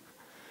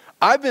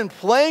 I've been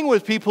playing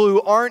with people who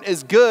aren't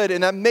as good,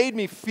 and that made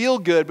me feel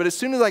good. But as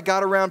soon as I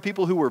got around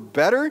people who were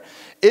better,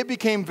 it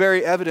became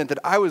very evident that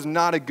I was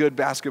not a good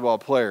basketball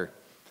player.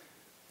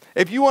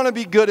 If you want to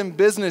be good in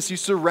business, you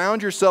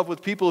surround yourself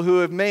with people who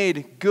have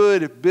made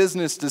good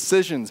business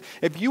decisions.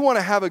 If you want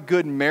to have a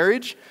good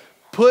marriage,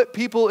 put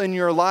people in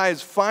your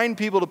lives, find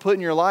people to put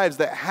in your lives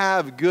that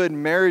have good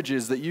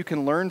marriages that you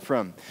can learn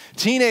from.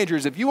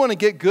 Teenagers, if you want to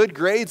get good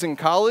grades in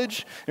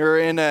college or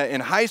in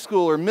high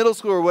school or middle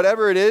school or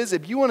whatever it is,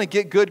 if you want to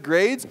get good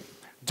grades,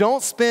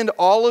 don't spend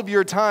all of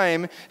your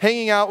time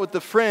hanging out with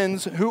the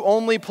friends who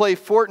only play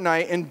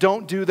Fortnite and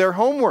don't do their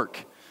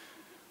homework.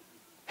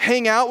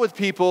 Hang out with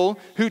people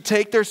who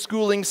take their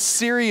schooling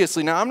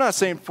seriously. Now, I'm not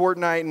saying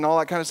Fortnite and all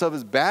that kind of stuff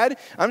is bad.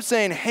 I'm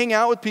saying hang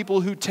out with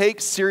people who take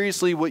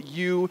seriously what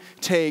you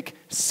take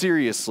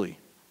seriously.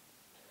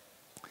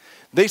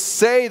 They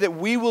say that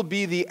we will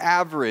be the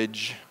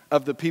average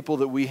of the people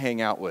that we hang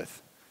out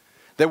with.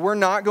 That we're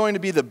not going to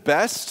be the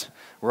best.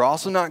 We're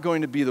also not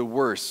going to be the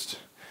worst.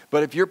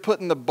 But if you're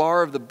putting the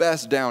bar of the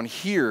best down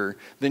here,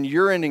 then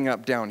you're ending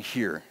up down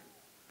here.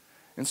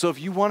 And so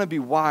if you want to be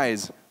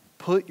wise,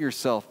 put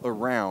yourself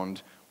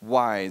around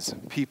wise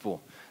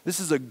people.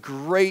 This is a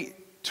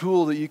great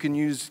tool that you can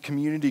use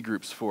community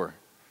groups for.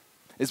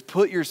 Is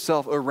put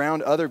yourself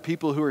around other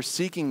people who are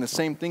seeking the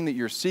same thing that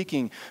you're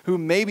seeking, who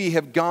maybe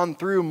have gone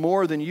through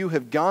more than you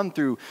have gone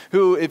through,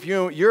 who, if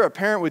you're a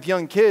parent with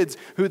young kids,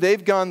 who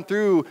they've gone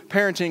through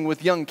parenting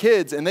with young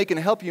kids, and they can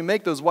help you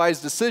make those wise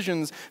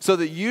decisions so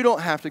that you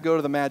don't have to go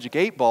to the Magic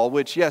 8 Ball,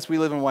 which, yes, we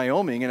live in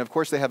Wyoming, and of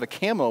course they have a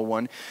camo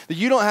one, that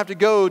you don't have to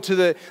go to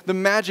the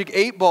Magic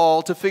 8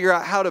 Ball to figure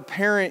out how to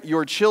parent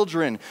your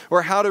children,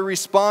 or how to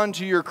respond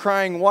to your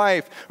crying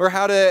wife, or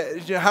how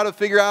to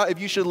figure out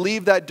if you should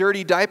leave that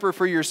dirty diaper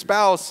for your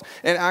spouse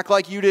and act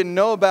like you didn't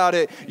know about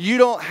it. You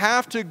don't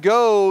have to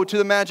go to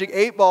the Magic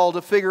 8 Ball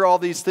to figure all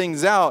these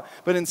things out,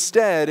 but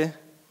instead,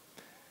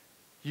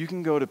 you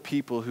can go to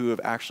people who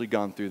have actually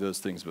gone through those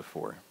things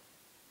before.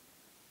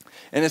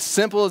 And as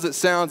simple as it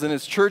sounds, and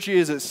as churchy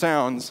as it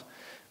sounds,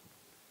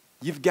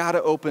 you've got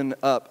to open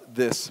up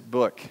this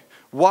book.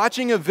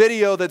 Watching a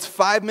video that's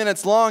 5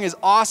 minutes long is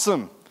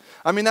awesome.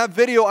 I mean, that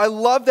video, I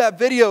love that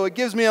video. It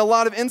gives me a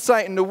lot of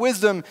insight into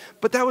wisdom,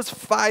 but that was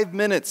 5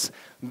 minutes.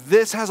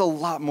 This has a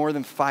lot more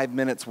than 5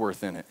 minutes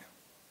worth in it.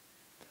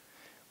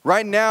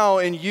 Right now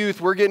in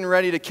youth, we're getting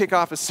ready to kick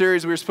off a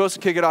series. We were supposed to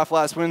kick it off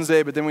last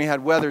Wednesday, but then we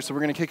had weather, so we're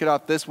going to kick it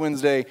off this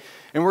Wednesday.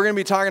 And we're going to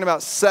be talking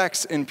about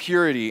sex and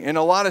purity. And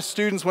a lot of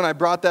students, when I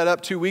brought that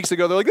up 2 weeks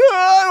ago, they're like,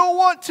 I don't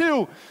want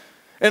to.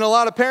 And a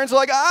lot of parents are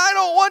like, I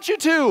don't want you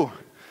to.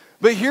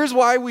 But here's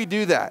why we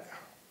do that.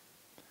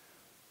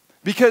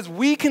 Because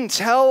we can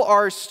tell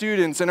our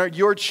students and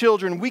your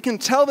children, we can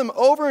tell them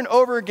over and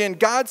over again,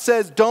 God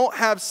says don't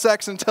have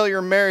sex until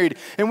you're married.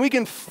 And we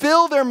can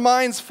fill their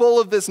minds full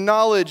of this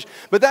knowledge.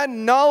 But that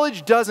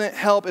knowledge doesn't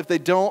help if they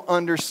don't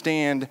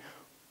understand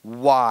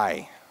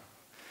why.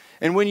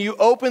 And when you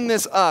open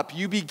this up,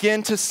 you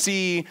begin to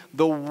see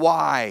the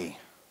why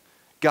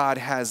God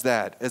has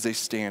that as a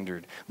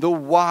standard. The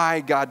why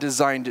God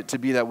designed it to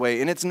be that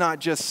way. And it's not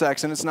just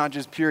sex and it's not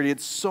just purity.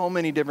 It's so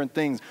many different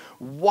things.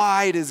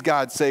 Why does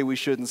God say we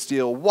shouldn't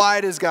steal?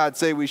 Why does God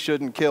say we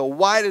shouldn't kill?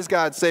 Why does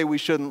God say we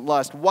shouldn't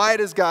lust? Why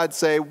does God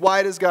say?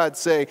 Why does God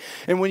say?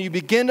 And when you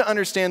begin to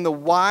understand the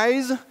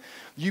whys,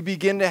 you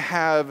begin to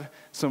have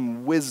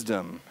some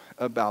wisdom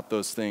about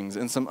those things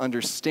and some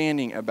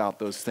understanding about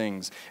those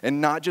things,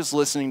 and not just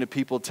listening to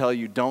people tell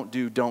you don't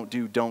do,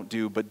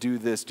 but do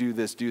this, do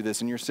this, do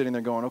this. And you're sitting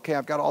there going, okay,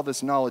 I've got all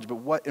this knowledge, but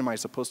what am I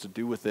supposed to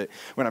do with it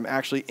when I'm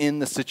actually in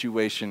the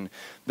situation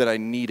that I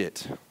need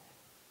it?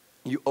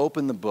 You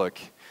open the book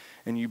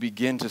and you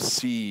begin to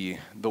see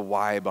the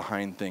why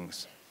behind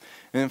things.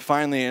 And then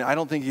finally, and I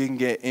don't think you can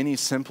get any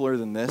simpler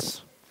than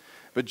this,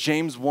 but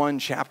James 1,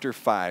 chapter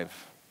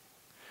 5,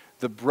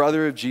 the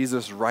brother of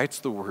Jesus writes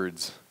the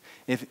words,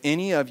 if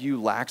any of you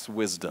lacks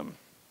wisdom,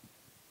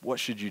 what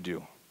should you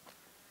do?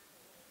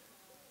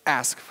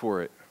 Ask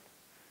for it.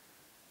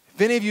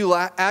 If any of you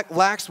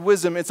lacks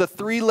wisdom, it's a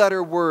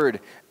 3-letter word,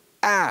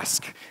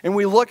 ask. And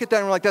we look at that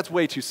and we're like, that's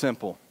way too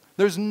simple.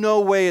 There's no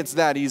way it's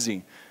that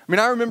easy. I mean,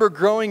 I remember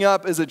growing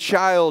up as a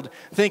child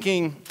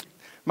thinking,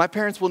 my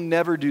parents will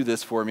never do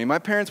this for me. My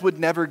parents would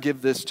never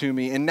give this to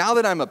me. And now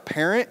that I'm a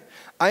parent,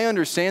 I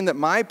understand that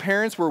my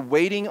parents were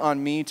waiting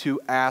on me to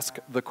ask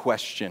the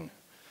question.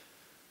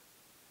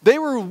 They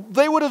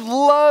would have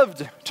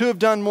loved to have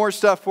done more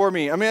stuff for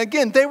me. I mean,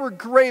 again, they were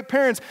great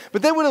parents,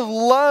 but they would have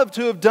loved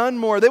to have done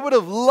more. They would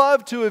have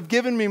loved to have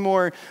given me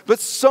more. But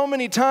so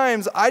many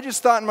times, I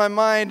just thought in my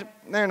mind,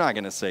 they're not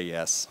going to say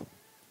yes.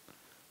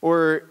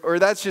 Or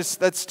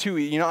that's too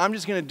easy. I'm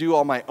just going to do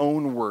all my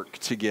own work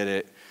to get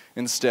it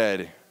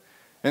instead.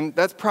 And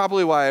that's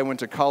probably why I went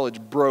to college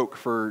broke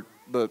for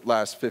the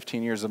last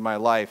 15 years of my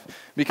life,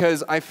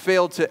 because I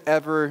failed to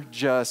ever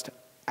just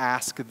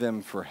ask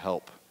them for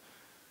help.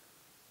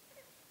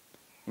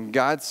 And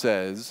God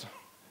says,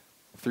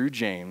 through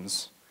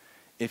James,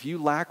 if you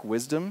lack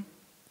wisdom,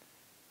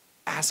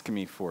 ask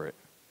me for it.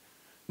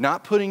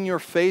 Not putting your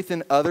faith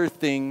in other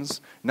things,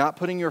 not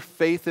putting your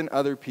faith in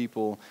other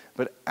people,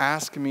 but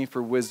ask me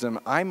for wisdom.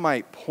 I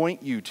might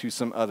point you to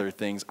some other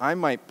things. I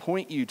might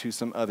point you to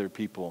some other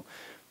people.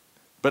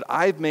 But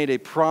I've made a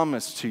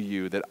promise to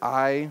you that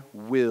I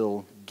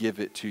will give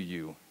it to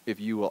you if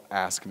you will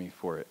ask me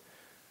for it.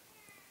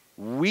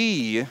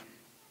 We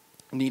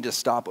need to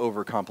stop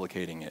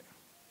overcomplicating it.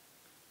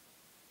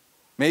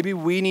 Maybe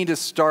we need to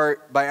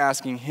start by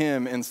asking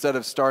him instead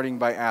of starting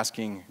by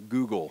asking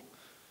Google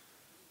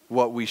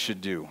what we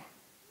should do,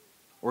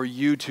 or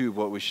YouTube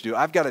what we should do.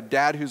 I've got a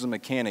dad who's a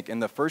mechanic,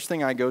 and the first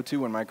thing I go to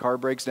when my car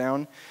breaks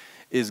down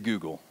is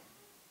Google,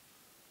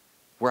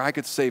 where I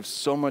could save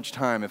so much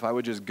time if I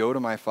would just go to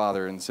my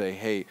father and say,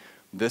 hey,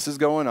 this is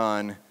going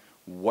on,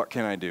 what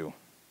can I do?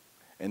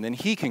 And then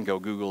he can go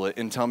Google it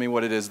and tell me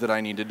what it is that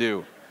I need to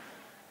do.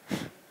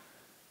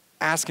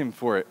 Ask him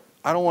for it.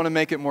 I don't want to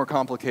make it more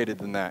complicated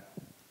than that.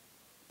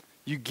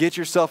 You get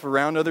yourself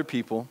around other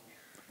people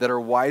that are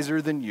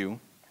wiser than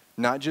you,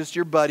 not just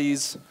your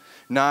buddies,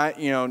 not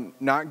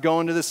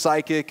going to the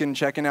psychic and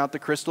checking out the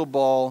crystal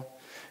ball,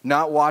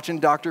 not watching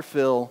Dr.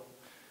 Phil,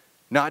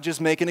 not just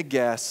making a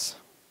guess.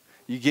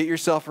 You get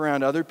yourself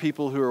around other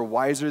people who are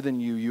wiser than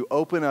you. You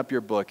open up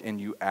your book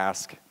and you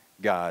ask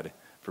God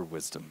for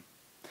wisdom.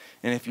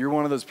 And if you're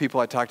one of those people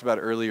I talked about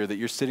earlier that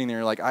you're sitting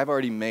there like, I've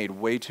already made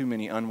way too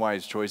many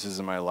unwise choices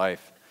in my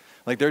life.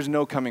 Like, there's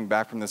no coming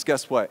back from this.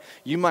 Guess what?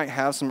 You might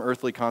have some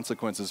earthly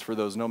consequences for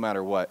those no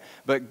matter what.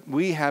 But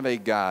we have a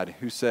God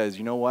who says,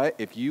 you know what?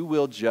 If you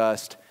will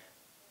just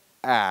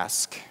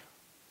ask,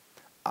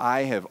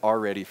 I have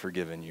already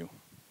forgiven you.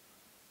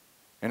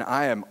 And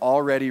I am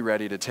already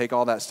ready to take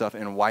all that stuff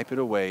and wipe it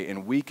away.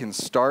 And we can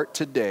start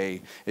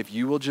today, if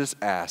you will just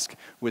ask,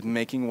 with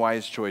making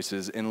wise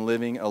choices and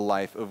living a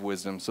life of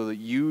wisdom so that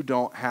you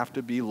don't have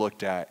to be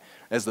looked at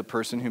as the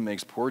person who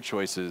makes poor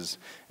choices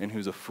and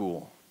who's a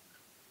fool.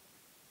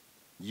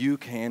 you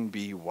can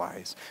be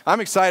wise. I'm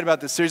excited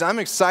about this series. I'm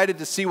excited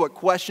to see what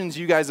questions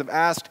you guys have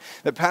asked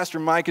that Pastor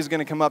Mike is going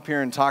to come up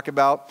here and talk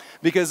about,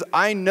 because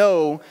I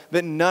know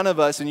that none of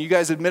us, and you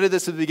guys admitted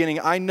this at the beginning,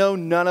 I know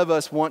none of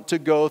us want to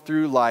go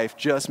through life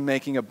just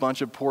making a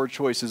bunch of poor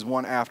choices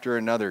one after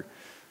another.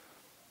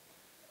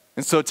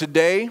 And so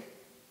today,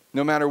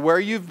 no matter where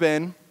you've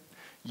been,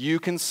 you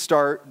can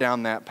start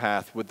down that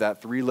path with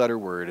that 3-letter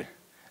word,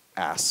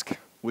 ask.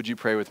 Would you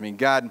pray with me?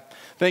 God,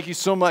 thank you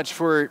so much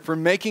for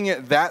making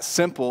it that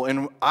simple.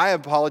 And I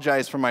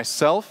apologize for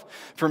myself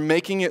for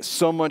making it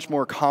so much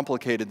more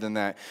complicated than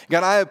that.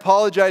 God, I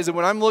apologize that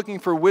when I'm looking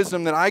for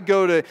wisdom that I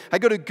go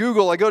to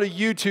Google, I go to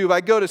YouTube,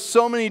 I go to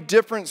so many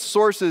different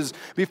sources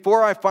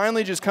before I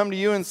finally just come to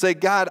you and say,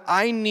 God,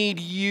 I need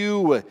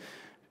you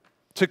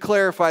to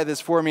clarify this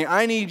for me.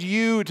 I need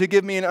you to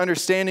give me an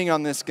understanding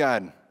on this,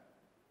 God.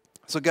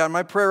 So God,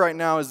 my prayer right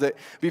now is that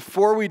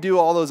before we do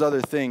all those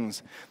other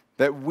things,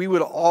 that we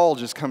would all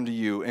just come to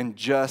you and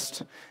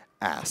just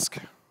ask.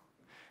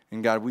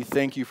 And God, we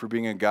thank you for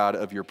being a God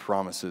of your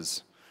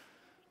promises.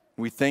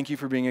 We thank you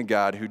for being a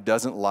God who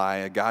doesn't lie,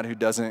 a God who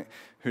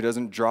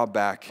doesn't draw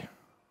back,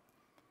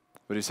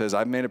 but who says,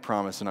 I've made a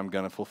promise and I'm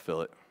going to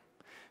fulfill it.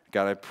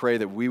 God, I pray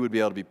that we would be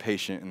able to be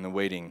patient in the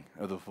waiting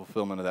of the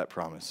fulfillment of that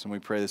promise. And we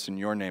pray this in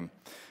your name.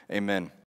 Amen.